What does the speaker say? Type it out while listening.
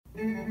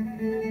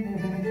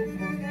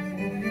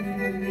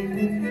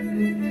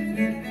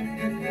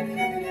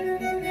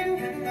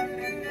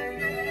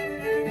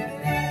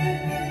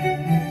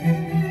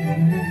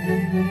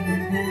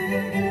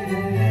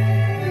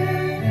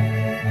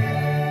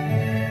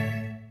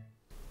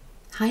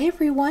Hi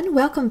everyone,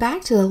 welcome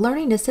back to the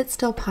Learning to Sit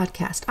Still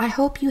podcast. I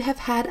hope you have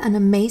had an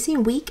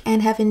amazing week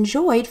and have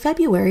enjoyed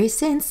February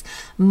since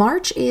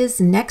March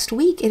is next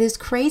week. It is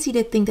crazy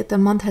to think that the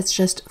month has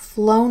just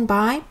flown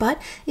by,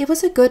 but it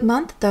was a good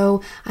month,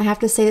 though I have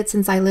to say that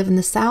since I live in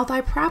the South,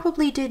 I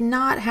probably did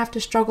not have to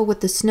struggle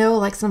with the snow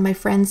like some of my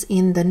friends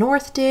in the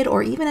North did,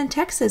 or even in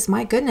Texas.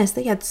 My goodness,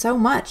 they had so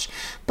much.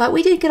 But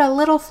we did get a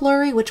little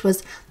flurry, which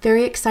was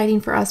very exciting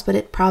for us, but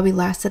it probably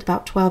lasted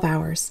about 12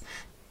 hours.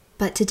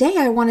 But today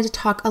I wanted to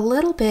talk a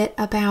little bit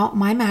about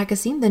my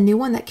magazine, the new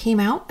one that came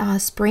out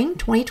spring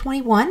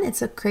 2021.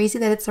 It's crazy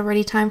that it's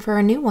already time for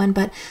a new one.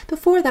 But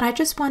before that, I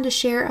just wanted to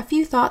share a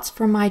few thoughts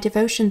from my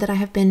devotion that I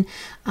have been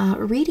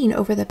reading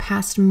over the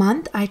past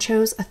month. I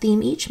chose a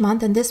theme each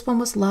month, and this one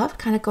was love,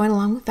 kind of going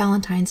along with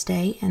Valentine's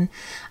Day. And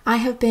I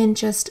have been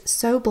just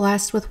so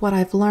blessed with what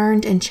I've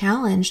learned and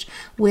challenged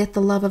with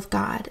the love of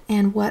God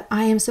and what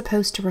I am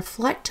supposed to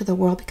reflect to the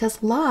world,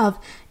 because love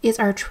is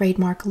our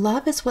trademark.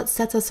 Love is what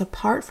sets us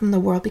apart from the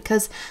world,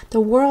 because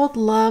the world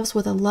loves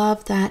with a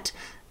love that,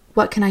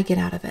 what can I get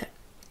out of it?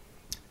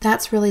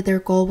 That's really their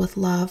goal with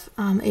love.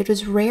 It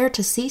is rare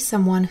to see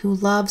someone who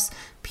loves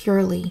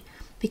purely,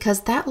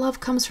 because that love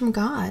comes from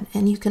God,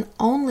 and you can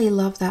only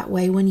love that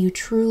way when you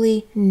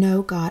truly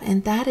know God.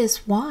 And that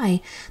is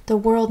why the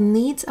world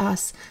needs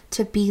us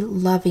to be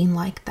loving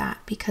like that,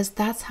 because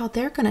that's how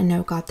they're going to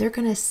know God. They're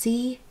going to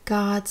see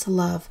God's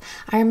love.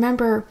 I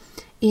remember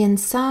in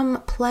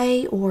some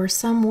play or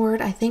some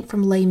word, I think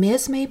from Les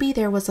Mis maybe,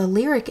 there was a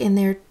lyric in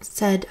there that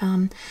said,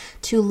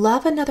 to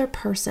love another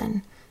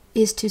person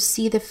is to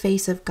see the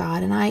face of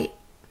God. And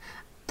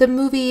the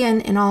movie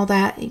and all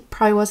that, it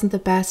probably wasn't the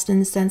best in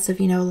the sense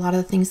of, a lot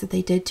of the things that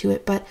they did to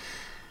it. But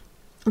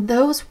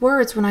those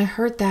words, when I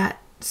heard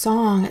that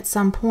song at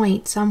some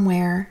point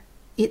somewhere,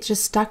 it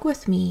just stuck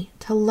with me.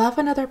 To love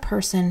another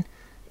person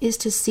is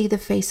to see the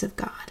face of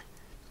God.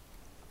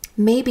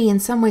 Maybe in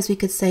some ways we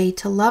could say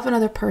to love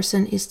another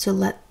person is to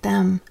let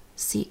them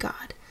see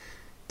God,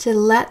 to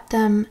let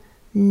them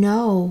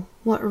know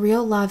what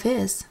real love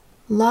is.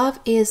 Love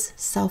is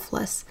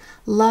selfless.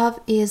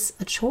 Love is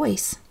a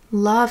choice.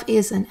 Love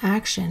is an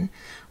action.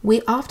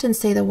 We often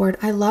say the word,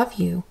 I love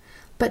you,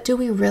 but do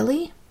we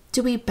really?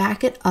 Do we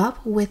back it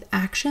up with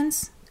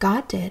actions?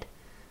 God did.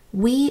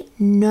 We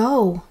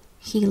know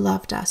He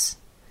loved us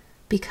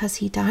because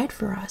He died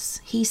for us.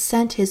 He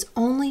sent His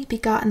only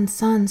begotten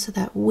Son so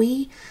that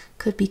we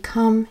could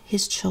become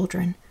His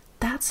children.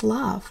 That's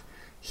love.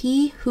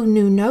 He who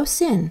knew no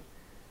sin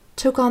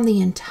took on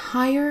the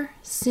entire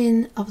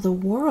sin of the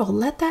world.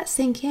 Let that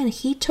sink in.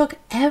 He took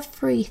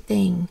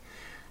everything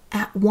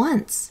at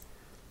once.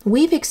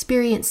 We've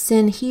experienced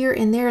sin here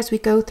and there as we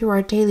go through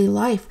our daily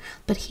life,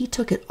 but He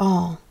took it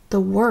all. The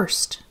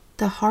worst,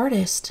 the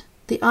hardest,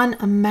 the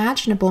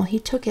unimaginable. He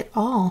took it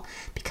all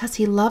because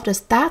He loved us.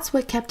 That's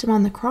what kept Him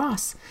on the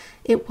cross.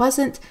 It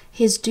wasn't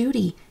His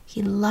duty.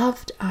 He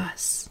loved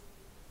us.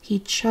 He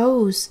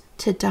chose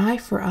to die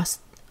for us.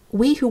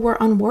 We who were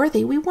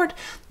unworthy, we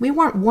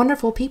weren't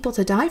wonderful people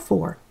to die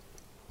for.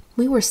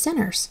 We were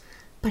sinners,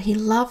 but He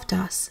loved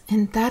us.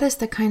 And that is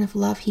the kind of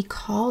love He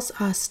calls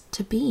us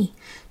to be,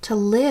 to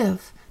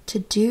live, to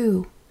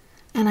do.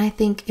 And I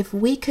think if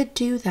we could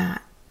do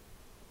that,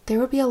 there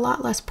would be a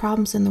lot less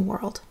problems in the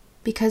world.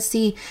 Because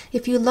see,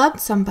 if you loved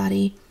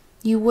somebody,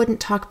 you wouldn't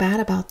talk bad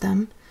about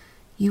them.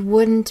 You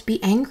wouldn't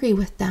be angry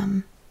with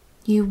them.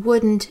 You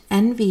wouldn't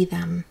envy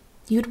them.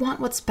 You'd want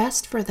what's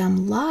best for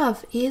them.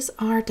 Love is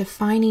our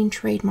defining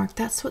trademark.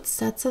 That's what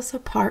sets us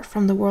apart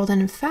from the world.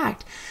 And in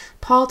fact,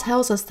 Paul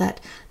tells us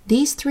that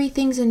these three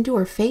things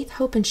endure: faith,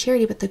 hope, and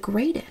charity. But the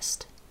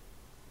greatest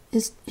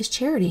is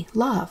charity,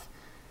 love.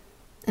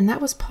 And that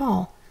was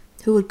Paul,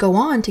 who would go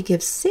on to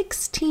give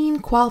 16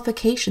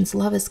 qualifications.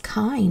 Love is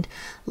kind.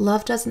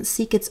 Love doesn't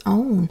seek its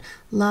own.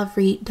 Love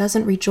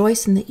doesn't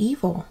rejoice in the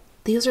evil.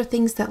 These are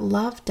things that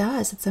love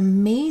does. It's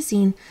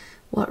amazing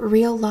what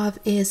real love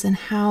is and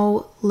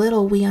how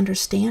little we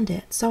understand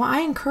it. So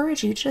I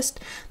encourage you, just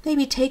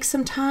maybe take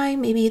some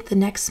time, maybe the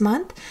next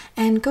month,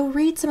 and go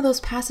read some of those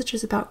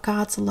passages about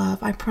God's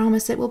love. I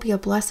promise it will be a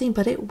blessing,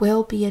 but it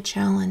will be a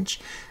challenge,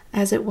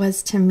 as it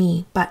was to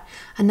me. But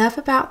enough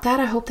about that.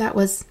 I hope that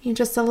was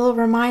just a little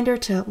reminder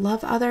to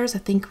love others. I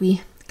think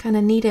we kind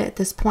of need it at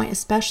this point,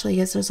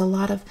 especially as there's a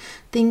lot of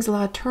things, a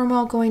lot of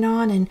turmoil going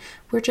on, and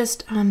we're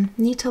just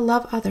need to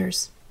love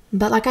others.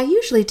 But like I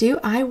usually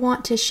do, I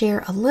want to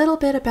share a little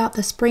bit about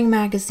the spring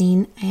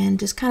magazine and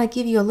just kind of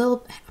give you a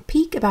little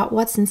peek about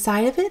what's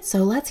inside of it. So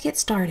let's get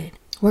started.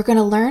 We're going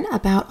to learn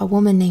about a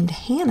woman named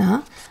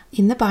Hannah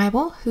in the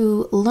Bible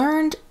who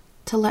learned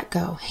to let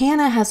go.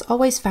 Hannah has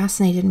always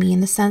fascinated me in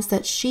the sense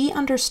that she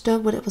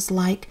understood what it was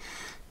like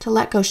to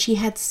let go. She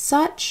had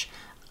such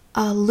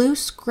a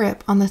loose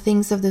grip on the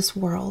things of this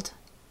world,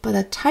 but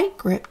a tight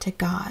grip to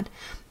God.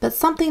 But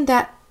something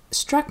that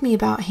struck me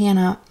about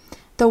Hannah,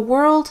 the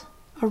world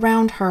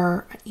around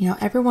her,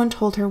 everyone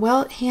told her,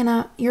 well,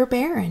 Hannah, you're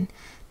barren.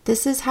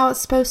 This is how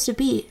it's supposed to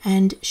be.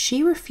 And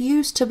she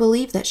refused to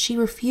believe that. She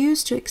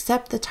refused to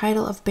accept the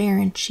title of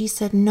barren. She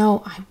said,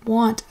 no, I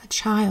want a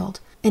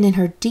child. And in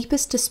her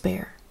deepest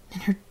despair,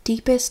 in her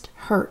deepest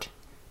hurt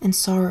and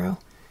sorrow,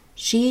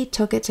 she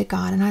took it to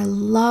God. And I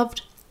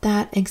loved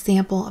that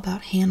example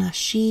about Hannah.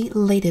 She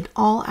laid it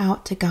all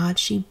out to God.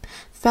 She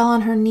fell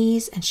on her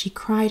knees and she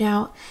cried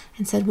out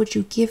and said, "Would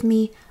you give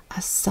me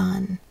a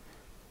son?"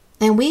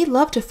 And we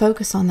love to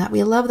focus on that.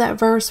 We love that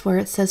verse where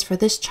it says, "For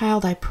this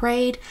child I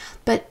prayed."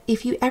 But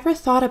if you ever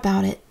thought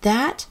about it,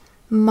 that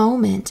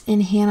moment in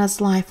Hannah's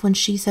life when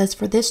she says,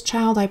 "For this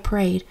child I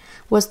prayed,"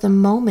 was the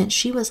moment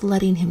she was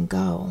letting him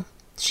go.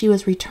 She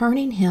was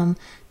returning him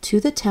to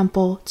the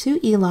temple, to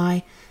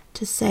Eli,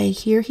 to say,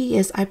 "Here he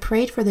is. I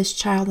prayed for this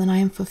child and I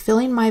am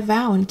fulfilling my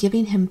vow and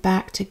giving him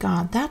back to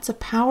God." That's a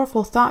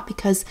powerful thought,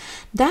 because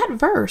that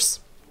verse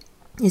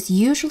is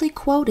usually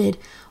quoted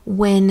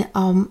when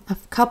a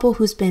couple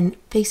who's been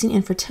facing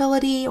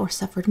infertility or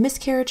suffered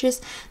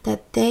miscarriages,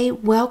 that they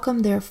welcome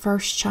their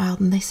first child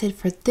and they said,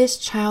 "For this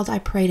child I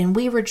prayed," and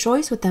we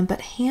rejoice with them.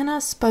 But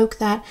Hannah spoke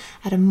that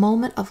at a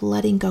moment of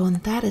letting go, and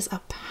that is a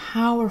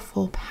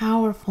powerful,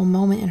 powerful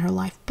moment in her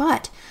life.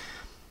 But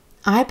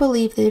I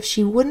believe that if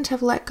she wouldn't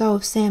have let go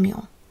of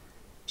Samuel,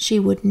 she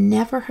would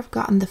never have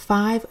gotten the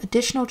 5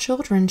 additional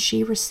children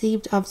she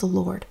received of the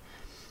Lord.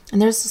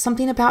 And there's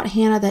something about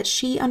Hannah that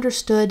she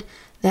understood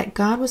that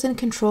God was in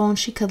control and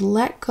she could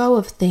let go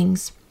of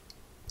things.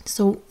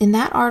 So in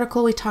that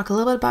article, we talk a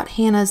little bit about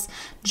Hannah's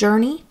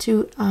journey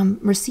to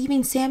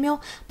receiving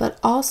Samuel, but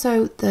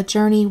also the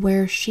journey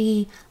where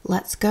she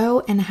lets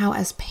go, and how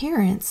as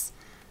parents,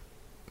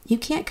 you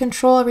can't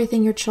control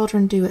everything your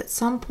children do. At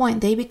some point,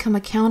 they become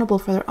accountable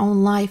for their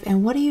own life.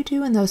 And what do you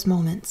do in those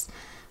moments?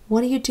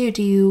 What do?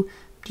 Do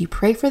you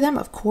pray for them?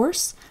 Of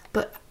course.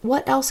 But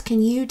what else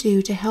can you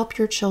do to help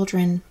your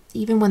children,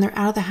 even when they're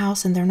out of the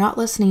house and they're not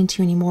listening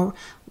to you anymore?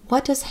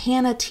 What does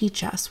Hannah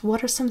teach us?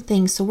 What are some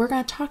things? So we're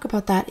going to talk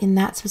about that in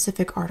that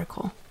specific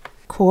article.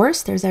 Of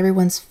course, there's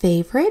everyone's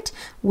favorite,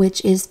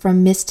 which is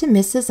From Miss to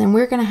Mrs., and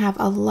we're going to have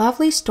a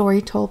lovely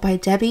story told by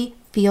Debbie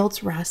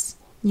Fields Russ.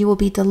 You will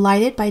be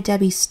delighted by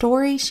Debbie's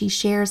story. She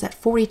shares at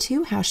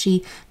 42 how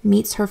she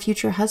meets her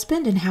future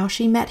husband and how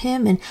she met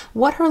him and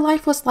what her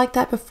life was like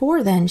that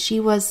before then. She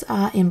was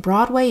in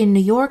Broadway in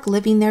New York,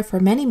 living there for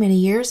many, many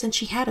years, and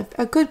she had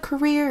a good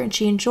career and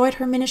she enjoyed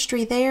her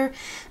ministry there.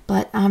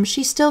 But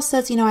she still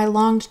says, I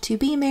longed to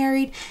be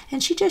married,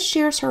 and she just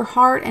shares her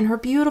heart and her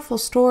beautiful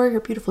story, her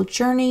beautiful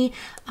journey.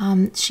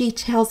 She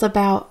tells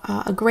about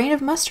a grain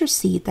of mustard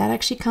seed that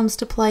actually comes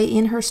to play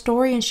in her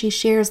story, and she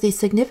shares the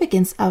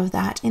significance of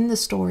that in the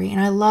story. And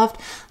I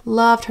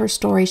loved her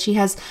story. She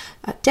has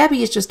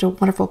Debbie is just a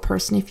wonderful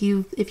person. If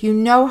you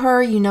know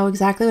her, you know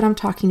exactly what I'm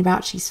talking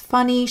about. She's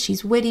funny,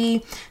 she's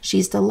witty,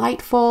 she's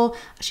delightful,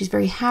 she's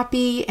very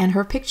happy, and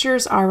her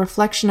pictures are a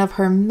reflection of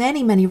her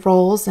many, many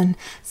roles, and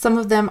some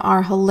of them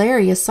are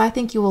hilarious. So I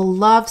think you will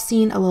love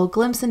seeing a little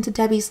glimpse into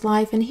Debbie's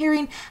life and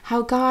hearing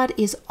how God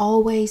is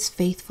always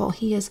faithful.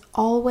 He is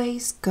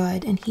always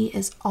good, and He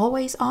is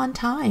always on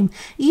time.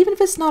 Even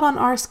if it's not on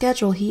our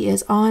schedule, He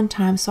is on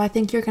time. So I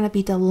think you're going to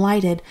be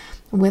delighted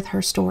with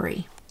her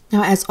story.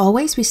 Now, as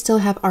always, we still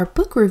have our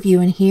book review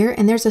in here,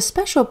 and there's a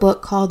special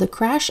book called The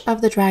Crash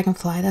of the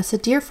Dragonfly. That's a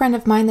dear friend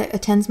of mine that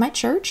attends my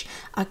church,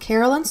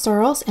 Carolyn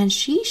Searles, and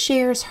she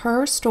shares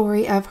her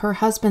story of her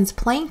husband's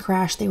plane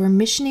crash. They were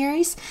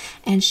missionaries,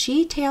 and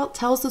she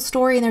tells the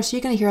story in there, so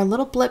you're going to hear a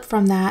little blip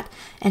from that,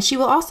 and she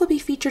will also be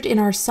featured in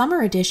our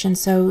summer edition,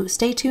 so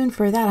stay tuned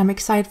for that. I'm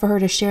excited for her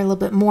to share a little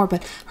bit more,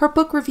 but her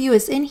book review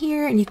is in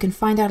here, and you can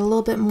find out a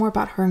little bit more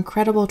about her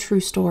incredible true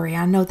story.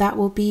 I know that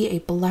will be a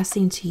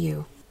blessing to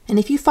you. And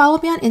if you follow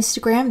me on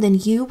Instagram, then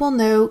you will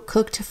know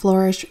Cook to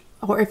Flourish.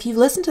 Or if you've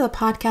listened to the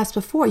podcast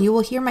before, you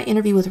will hear my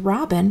interview with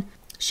Robin.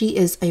 She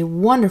is a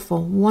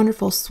wonderful,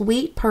 wonderful,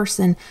 sweet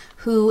person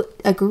who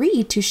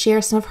agreed to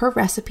share some of her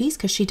recipes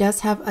because she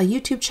does have a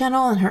YouTube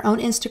channel and her own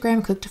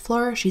Instagram, Cook to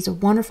Flourish. She's a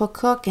wonderful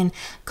cook and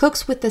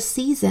cooks with the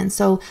season.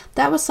 So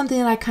that was something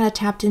that I kind of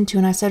tapped into.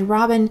 And I said,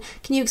 Robin,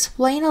 can you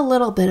explain a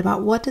little bit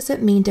about what does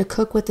it mean to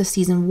cook with the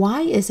season?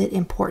 Why is it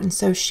important?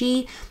 So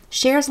she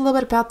shares a little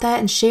bit about that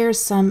and shares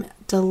some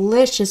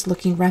delicious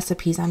looking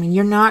recipes. I mean,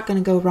 you're not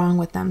going to go wrong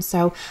with them.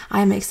 So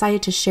I'm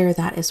excited to share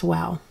that as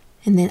well.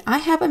 And then I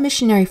have a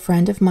missionary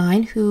friend of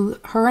mine who,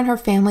 her and her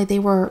family, they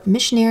were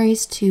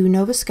missionaries to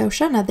Nova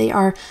Scotia. Now they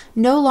are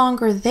no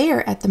longer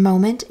there at the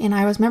moment. And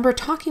I remember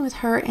talking with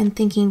her and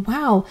thinking,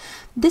 wow,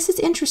 this is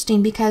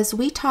interesting because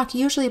we talk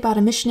usually about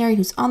a missionary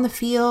who's on the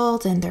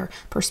field and their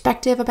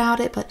perspective about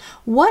it. But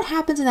what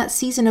happens in that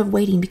season of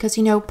waiting? Because,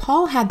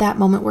 Paul had that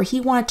moment where he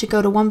wanted to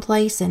go to one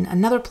place and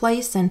another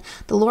place, and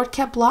the Lord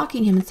kept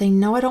blocking him and saying,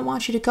 no, I don't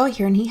want you to go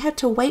here. And he had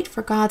to wait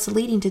for God's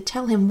leading to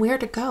tell him where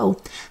to go.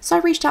 So I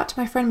reached out to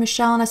my friend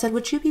Michelle and I said,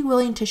 would you be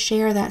willing to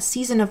share that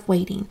season of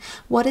waiting?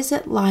 What is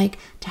it like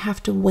to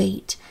have to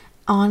wait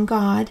on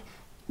God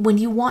when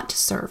you want to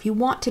serve, you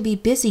want to be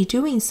busy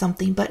doing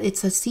something, but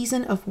it's a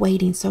season of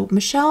waiting. So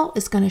Michelle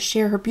is going to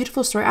share her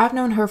beautiful story. I've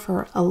known her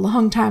for a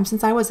long time,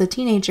 since I was a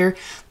teenager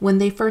when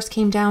they first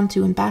came down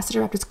to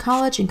Ambassador Baptist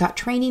College and got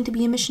training to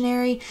be a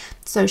missionary.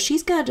 So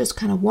she's going to just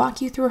kind of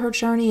walk you through her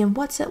journey and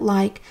what's it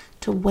like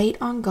to wait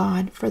on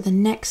God for the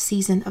next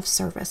season of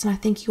service. And I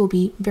think you will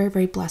be very,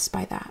 very blessed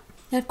by that.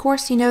 And of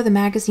course, you know, the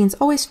magazine's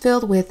always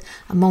filled with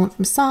a moment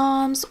from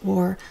Psalms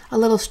or a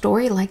little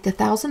story like The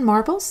 1,000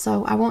 Marbles.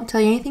 So I won't tell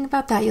you anything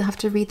about that. You'll have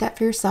to read that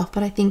for yourself,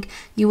 but I think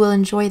you will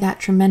enjoy that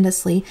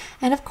tremendously.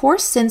 And of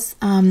course, since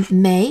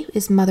May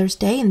is Mother's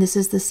Day and this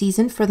is the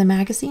season for the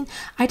magazine,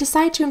 I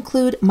decided to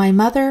include My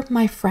Mother,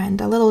 My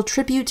Friend, a little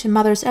tribute to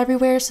mothers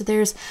everywhere. So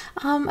there's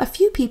a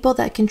few people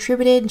that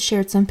contributed and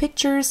shared some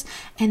pictures,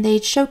 and they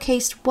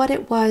showcased what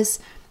it was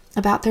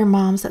about their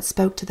moms that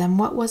spoke to them.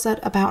 What was it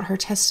about her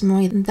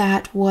testimony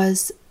that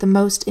was the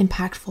most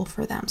impactful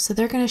for them? So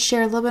they're going to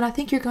share a little bit. I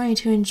think you're going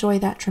to enjoy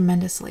that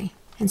tremendously.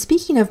 And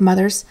speaking of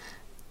mothers,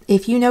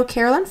 if you know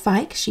Carolyn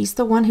Fike, she's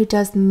the one who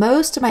does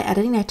most of my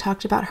editing. I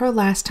talked about her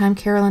last time.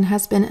 Carolyn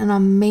has been an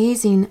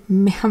amazing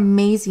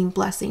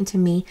blessing to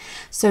me.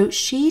 So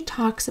she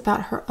talks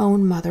about her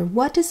own mother.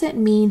 What does it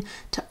mean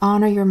to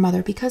honor your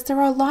mother? Because there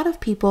are a lot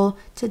of people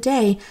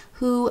today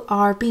who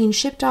are being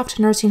shipped off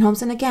to nursing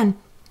homes. And again,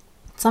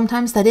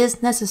 sometimes that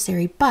is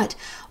necessary, but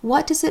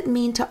what does it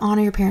mean to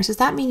honor your parents? Does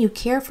that mean you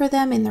care for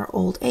them in their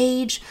old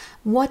age?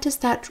 What does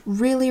that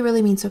really,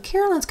 really mean? So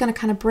Carolyn's going to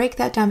kind of break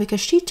that down, because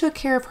she took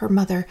care of her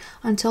mother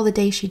until the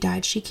day she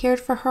died. She cared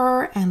for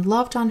her and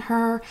loved on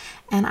her,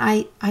 and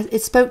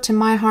it spoke to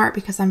my heart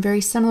because I'm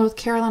very similar with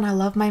Carolyn. I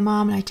love my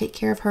mom and I take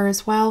care of her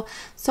as well.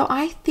 So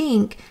I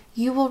think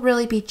you will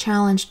really be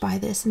challenged by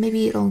this.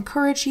 Maybe it'll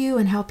encourage you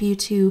and help you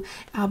to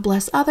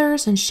bless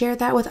others and share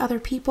that with other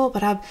people.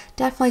 But I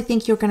definitely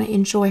think you're going to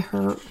enjoy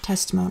her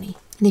testimony.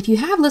 And if you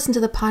have listened to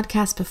the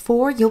podcast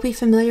before, you'll be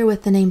familiar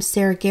with the name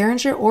Sarah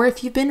Geringer, or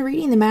if you've been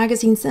reading the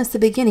magazine since the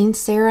beginning,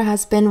 Sarah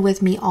has been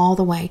with me all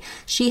the way.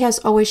 She has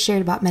always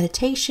shared about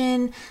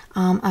meditation,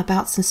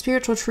 about some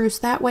spiritual truths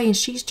that way, and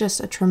she's just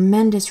a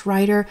tremendous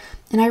writer.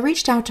 And I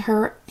reached out to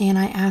her and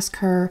I asked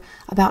her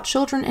about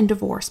children and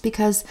divorce,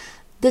 because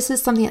this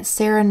is something that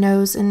Sarah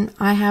knows, and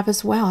I have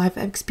as well. I've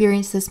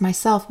experienced this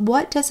myself.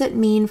 What does it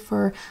mean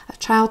for a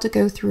child to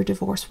go through a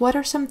divorce? What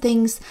are some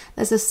things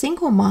as a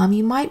single mom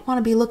you might want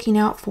to be looking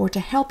out for to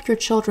help your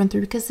children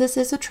through? Because this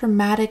is a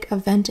traumatic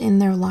event in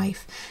their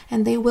life,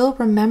 and they will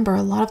remember,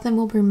 a lot of them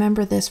will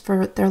remember this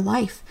for their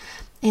life.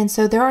 And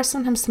so there are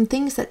sometimes some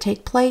things that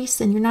take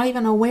place and you're not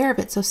even aware of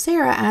it. So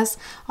Sarah, as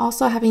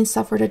also having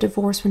suffered a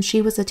divorce when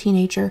she was a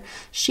teenager,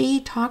 she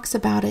talks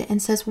about it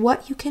and says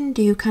what you can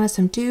do, kind of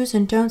some do's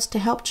and don'ts to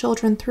help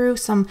children through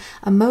some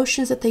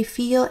emotions that they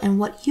feel, and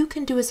what you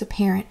can do as a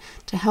parent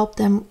to help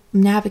them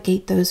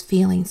navigate those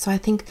feelings. So I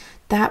think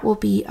that will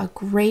be a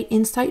great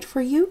insight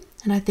for you,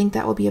 and I think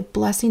that will be a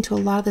blessing to a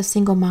lot of the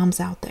single moms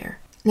out there.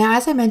 Now,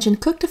 as I mentioned,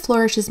 Cook to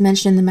Flourish is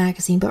mentioned in the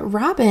magazine, but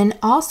Robin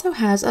also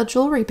has a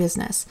jewelry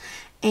business.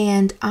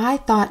 And I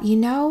thought,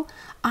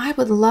 I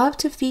would love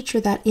to feature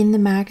that in the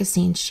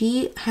magazine.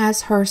 She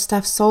has her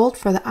stuff sold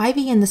for the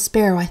Ivy and the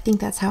Sparrow. I think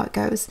that's how it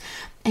goes.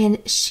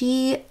 And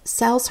she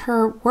sells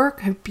her work,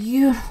 her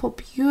beautiful,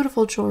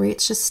 beautiful jewelry.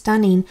 It's just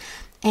stunning.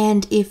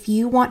 And if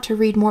you want to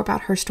read more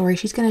about her story,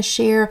 she's going to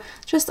share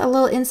just a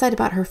little insight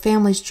about her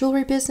family's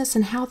jewelry business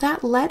and how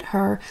that led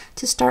her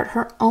to start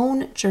her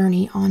own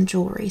journey on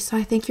jewelry. So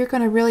I think you're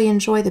going to really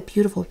enjoy the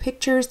beautiful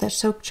pictures that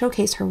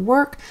showcase her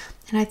work.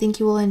 And I think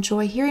you will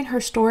enjoy hearing her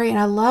story. And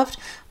I loved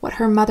what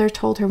her mother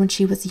told her when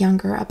she was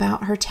younger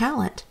about her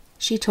talent.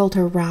 She told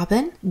her,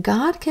 "Robin,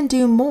 God can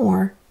do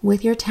more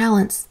with your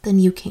talents than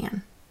you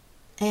can."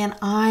 And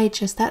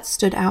that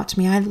stood out to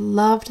me. I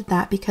loved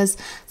that, because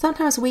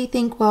sometimes we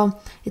think,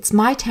 well, it's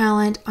my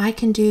talent. I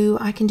can do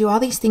all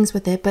these things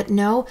with it. But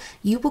no,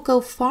 you will go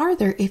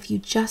farther if you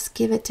just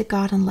give it to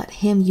God and let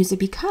Him use it,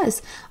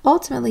 because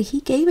ultimately He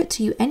gave it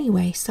to you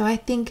anyway. So I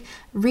think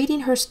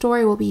reading her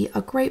story will be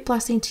a great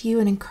blessing to you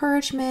and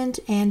encouragement,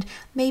 and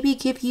maybe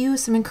give you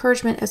some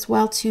encouragement as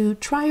well to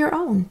try your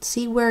own.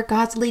 See where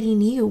God's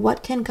leading you.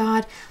 What can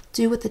God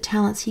do with the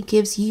talents He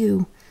gives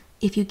you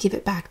if you give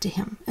it back to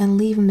Him and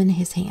leave them in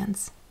His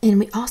hands? And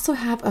we also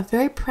have a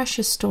very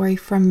precious story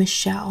from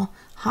Michelle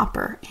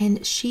Hopper,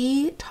 and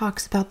she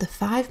talks about the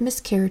 5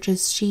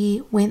 miscarriages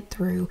she went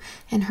through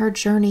and her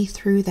journey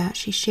through that.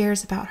 She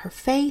shares about her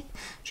faith,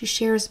 she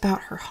shares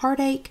about her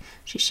heartache,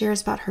 she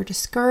shares about her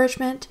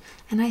discouragement,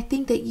 and I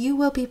think that you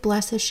will be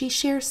blessed as she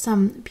shares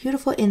some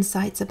beautiful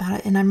insights about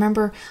it. And I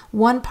remember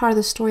one part of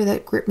the story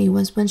that gripped me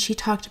was when she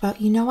talked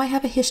about, I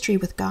have a history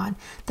with God.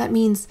 That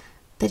means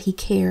that He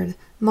cared,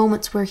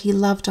 moments where He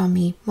loved on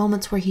me,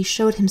 moments where He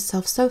showed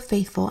Himself so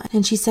faithful.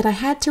 And she said, I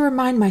had to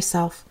remind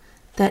myself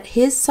that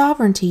His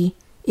sovereignty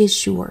is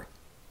sure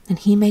and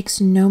He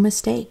makes no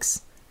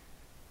mistakes.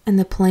 and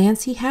the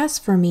plans he has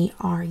for me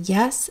are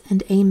yes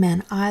and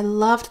amen. I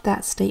loved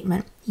that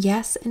statement.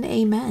 Yes and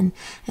amen.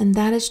 And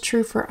that is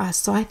true for us.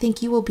 So I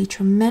think you will be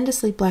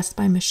tremendously blessed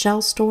by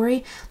Michelle's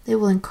story. It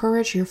will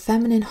encourage your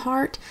feminine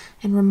heart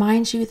and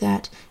remind you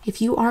that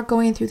if you are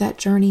going through that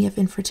journey of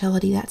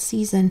infertility, that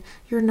season,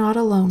 you're not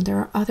alone. There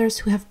are others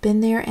who have been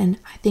there. And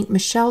I think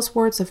Michelle's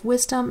words of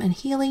wisdom and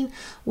healing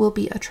will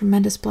be a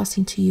tremendous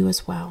blessing to you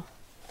as well.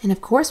 And of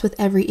course, with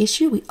every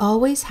issue, we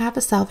always have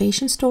a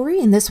salvation story,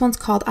 and this one's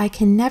called I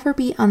Can Never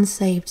Be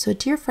Unsaved. So a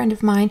dear friend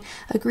of mine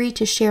agreed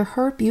to share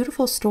her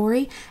beautiful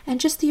story and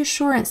just the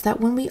assurance that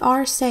when we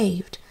are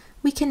saved,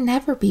 we can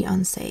never be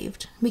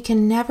unsaved. We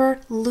can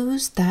never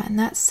lose that. And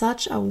that's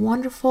such a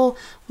wonderful,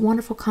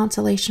 wonderful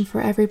consolation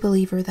for every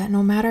believer, that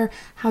no matter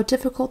how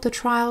difficult the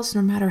trials,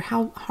 no matter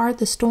how hard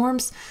the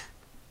storms,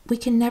 we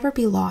can never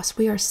be lost.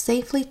 We are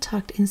safely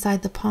tucked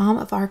inside the palm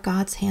of our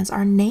God's hands.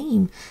 Our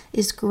name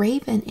is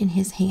graven in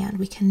his hand.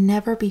 We can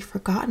never be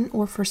forgotten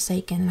or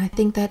forsaken. And I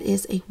think that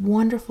is a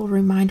wonderful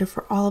reminder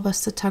for all of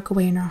us to tuck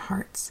away in our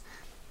hearts.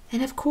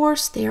 And of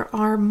course, there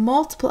are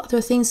multiple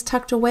other things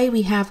tucked away.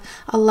 We have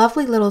a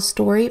lovely little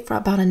story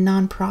about a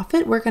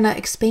nonprofit. We're going to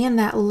expand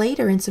that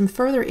later in some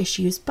further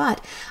issues,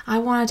 but I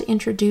wanted to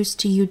introduce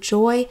to you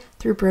Joy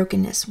Through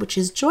Brokenness, which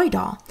is Joy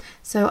Doll.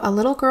 So a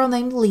little girl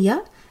named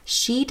Leah,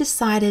 she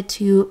decided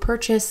to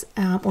purchase,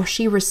 or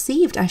she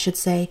received, I should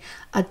say,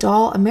 a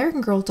doll,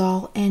 American Girl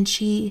doll, and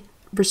she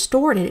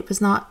restored it. It was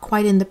not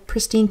quite in the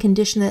pristine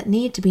condition that it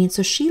needed to be. And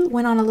so she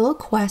went on a little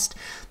quest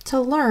to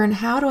learn,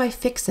 how do I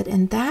fix it?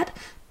 And that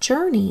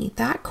journey,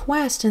 that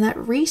quest, and that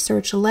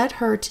research led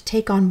her to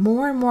take on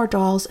more and more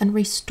dolls and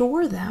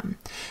restore them.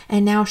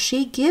 And now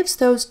she gives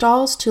those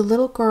dolls to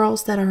little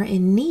girls that are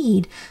in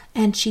need.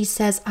 And she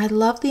says, I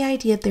love the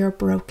idea they're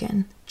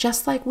broken,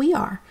 just like we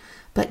are.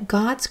 But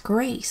God's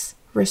grace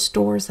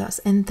restores us.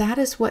 And that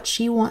is what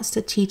she wants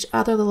to teach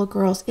other little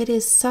girls. It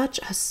is such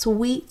a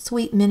sweet,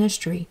 sweet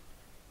ministry.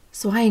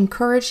 So I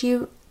encourage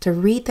you to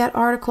read that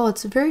article.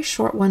 It's a very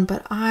short one,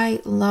 but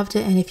I loved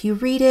it. And if you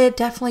read it,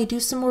 definitely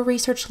do some more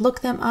research. Look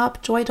them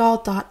up.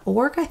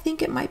 joydoll.org, I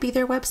think it might be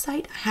their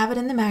website. I have it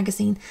in the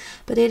magazine.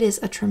 But it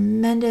is a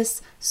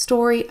tremendous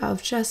story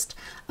of just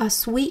a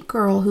sweet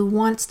girl who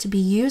wants to be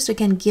used,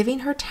 again, giving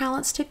her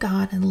talents to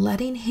God and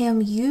letting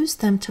him use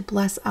them to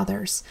bless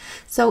others.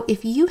 So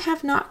if you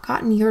have not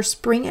gotten your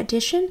spring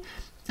edition,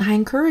 I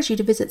encourage you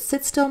to visit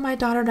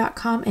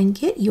sitstillmydaughter.com and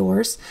get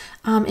yours.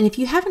 And if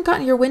you haven't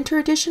gotten your winter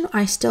edition,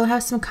 I still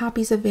have some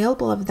copies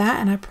available of that.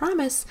 And I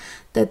promise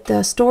that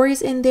the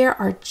stories in there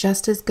are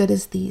just as good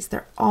as these.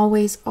 They're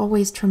always,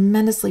 always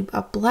tremendously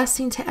a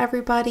blessing to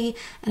everybody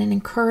and an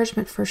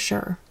encouragement for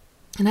sure.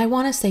 And I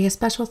want to say a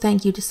special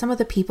thank you to some of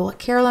the people.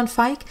 Carolyn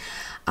Fike,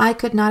 I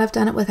could not have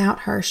done it without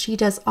her. She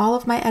does all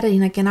of my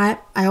editing. Again, I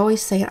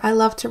always say it, I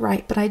love to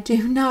write, but I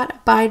do not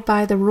abide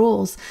by the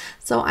rules.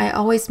 So I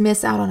always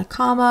miss out on a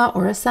comma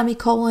or a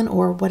semicolon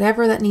or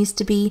whatever that needs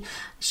to be.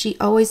 She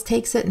always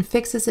takes it and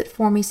fixes it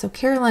for me. So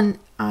Carolyn,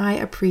 I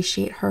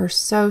appreciate her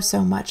so,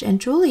 so much. And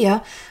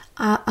Julia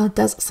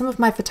does some of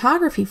my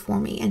photography for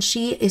me, and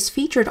she is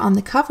featured on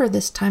the cover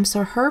this time.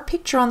 So her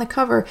picture on the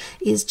cover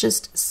is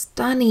just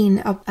stunning,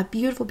 a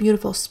beautiful,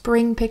 beautiful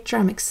spring picture.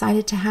 I'm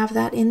excited to have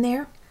that in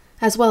there,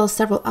 as well as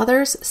several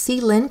others. C.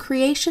 Lynn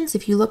Creations,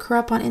 if you look her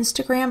up on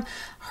Instagram,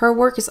 her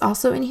work is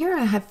also in here.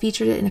 I have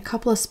featured it in a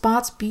couple of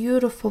spots.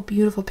 Beautiful,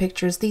 beautiful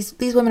pictures. These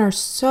women are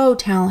so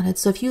talented.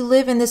 So if you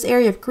live in this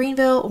area of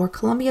Greenville or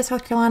Columbia,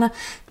 South Carolina,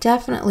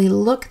 definitely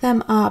look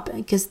them up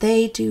because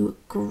they do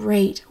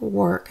great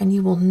work and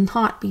you will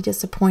not be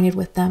disappointed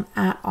with them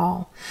at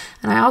all.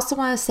 And I also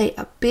want to say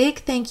a big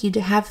thank you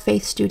to Have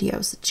Faith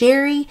Studios.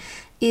 Jerry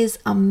is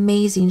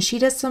amazing. She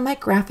does some of my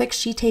graphics.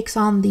 She takes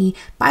on the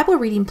Bible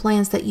reading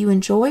plans that you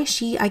enjoy.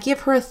 I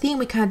give her a theme.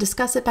 We kind of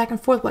discuss it back and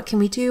forth. What can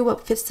we do?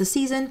 What fits the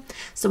season?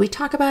 So we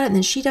talk about it, and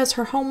then she does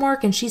her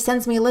homework and she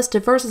sends me a list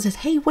of verses and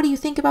says, hey, what do you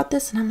think about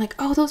this? And I'm like,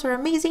 oh, those are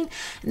amazing.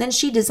 And then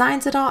she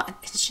designs it all.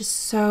 It's just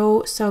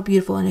so, so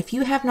beautiful. And if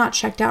you have not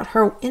checked out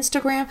her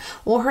Instagram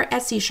or her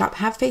Etsy shop,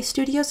 Have Faith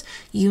Studios,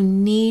 you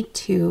need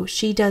to.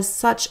 She does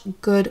such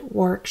good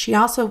work. She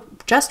also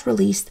just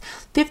released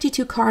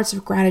 52 cards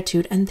of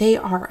gratitude, and they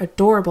are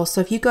adorable.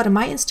 So if you go to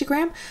my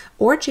Instagram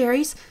or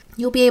Jerry's,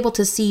 you'll be able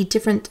to see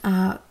different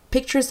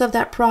pictures of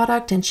that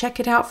product and check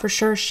it out for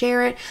sure.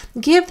 Share it.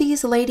 Give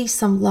these ladies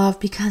some love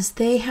because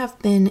they have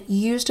been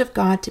used of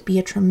God to be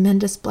a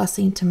tremendous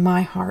blessing to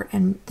my heart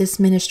and this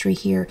ministry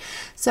here.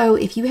 So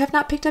if you have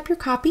not picked up your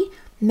copy,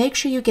 make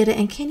sure you get it.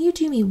 And can you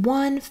do me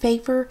one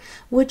favor?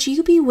 Would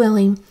you be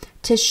willing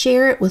to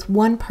share it with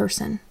one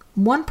person?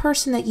 One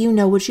person that you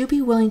know, would you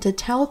be willing to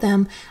tell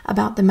them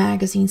about the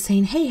magazine,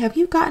 saying, hey, have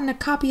you gotten a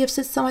copy of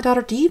Sit Still My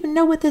Daughter? Do you even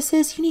know what this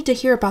is? You need to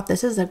hear about this.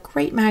 This is a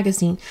great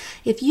magazine.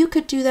 If you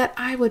could do that,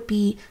 I would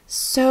be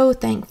so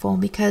thankful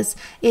because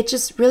it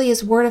just really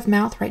is word of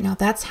mouth right now.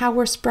 That's how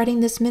we're spreading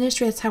this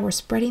ministry. That's how we're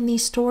spreading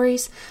these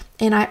stories.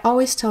 And I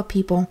always tell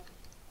people,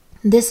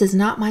 this is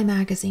not my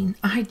magazine.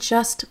 I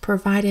just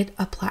provided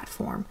a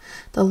platform.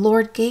 The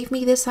Lord gave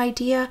me this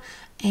idea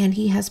and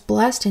He has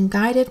blessed and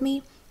guided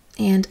me.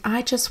 And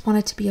I just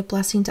wanted to be a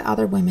blessing to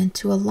other women,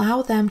 to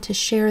allow them to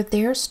share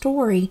their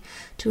story,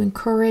 to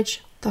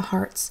encourage the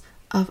hearts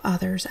of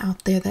others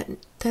out there,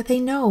 that they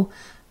know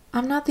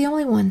I'm not the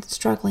only one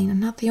struggling. I'm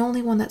not the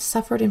only one that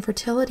suffered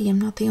infertility.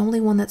 I'm not the only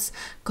one that's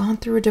gone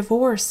through a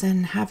divorce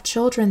and have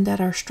children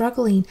that are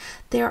struggling.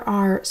 There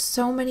are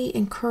so many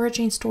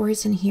encouraging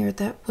stories in here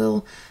that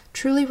will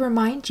truly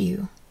remind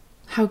you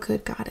how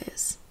good God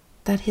is,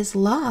 that his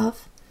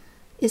love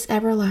is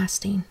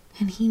everlasting,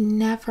 and he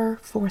never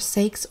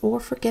forsakes or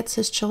forgets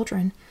his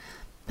children.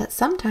 But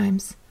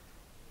sometimes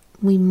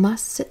we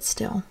must sit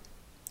still,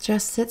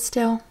 just sit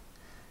still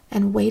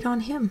and wait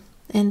on him.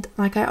 And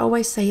like I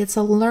always say, it's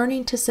a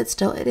learning to sit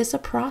still. It is a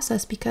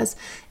process because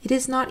it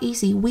is not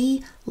easy.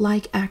 We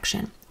like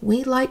action.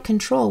 We like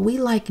control. We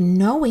like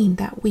knowing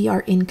that we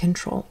are in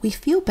control. We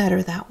feel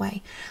better that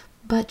way.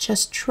 But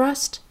just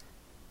trust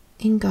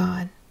in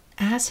God.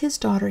 As his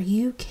daughter,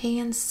 you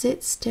can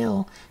sit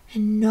still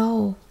and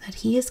know that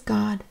he is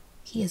God.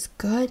 He is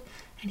good,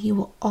 and he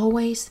will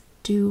always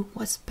do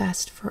what's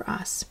best for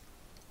us.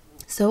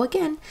 So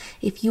again,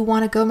 if you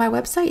want to go to my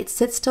website, it's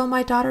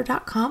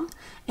sitstillmydaughter.com.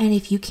 And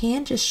if you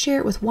can, just share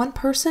it with one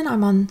person.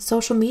 I'm on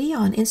social media,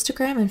 on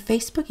Instagram and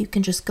Facebook. You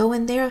can just go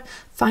in there,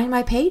 find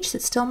my page,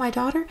 Sit Still My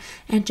Daughter,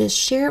 and just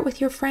share it with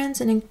your friends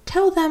and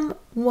tell them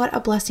what a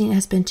blessing it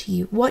has been to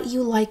you, what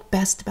you like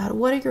best about it,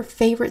 what are your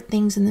favorite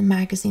things in the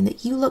magazine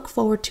that you look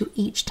forward to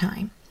each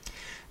time.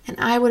 And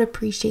I would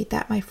appreciate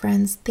that, my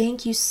friends.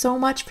 Thank you so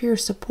much for your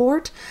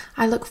support.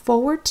 I look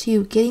forward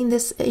to getting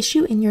this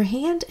issue in your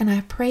hand, and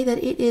I pray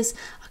that it is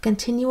a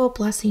continual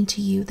blessing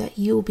to you, that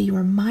you will be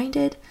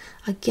reminded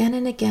again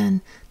and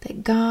again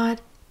that God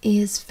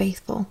is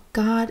faithful.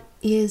 God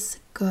is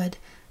good,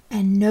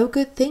 and no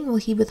good thing will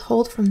he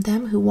withhold from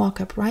them who walk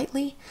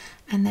uprightly,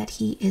 and that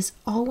he is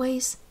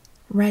always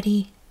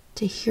ready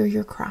to hear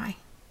your cry.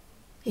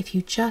 If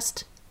you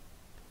just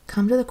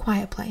come to the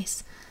quiet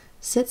place,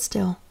 sit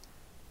still,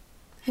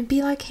 and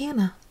be like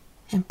Hannah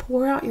and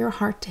pour out your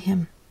heart to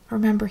him.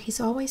 Remember, he's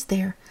always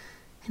there,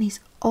 and he's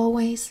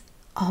always,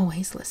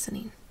 always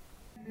listening.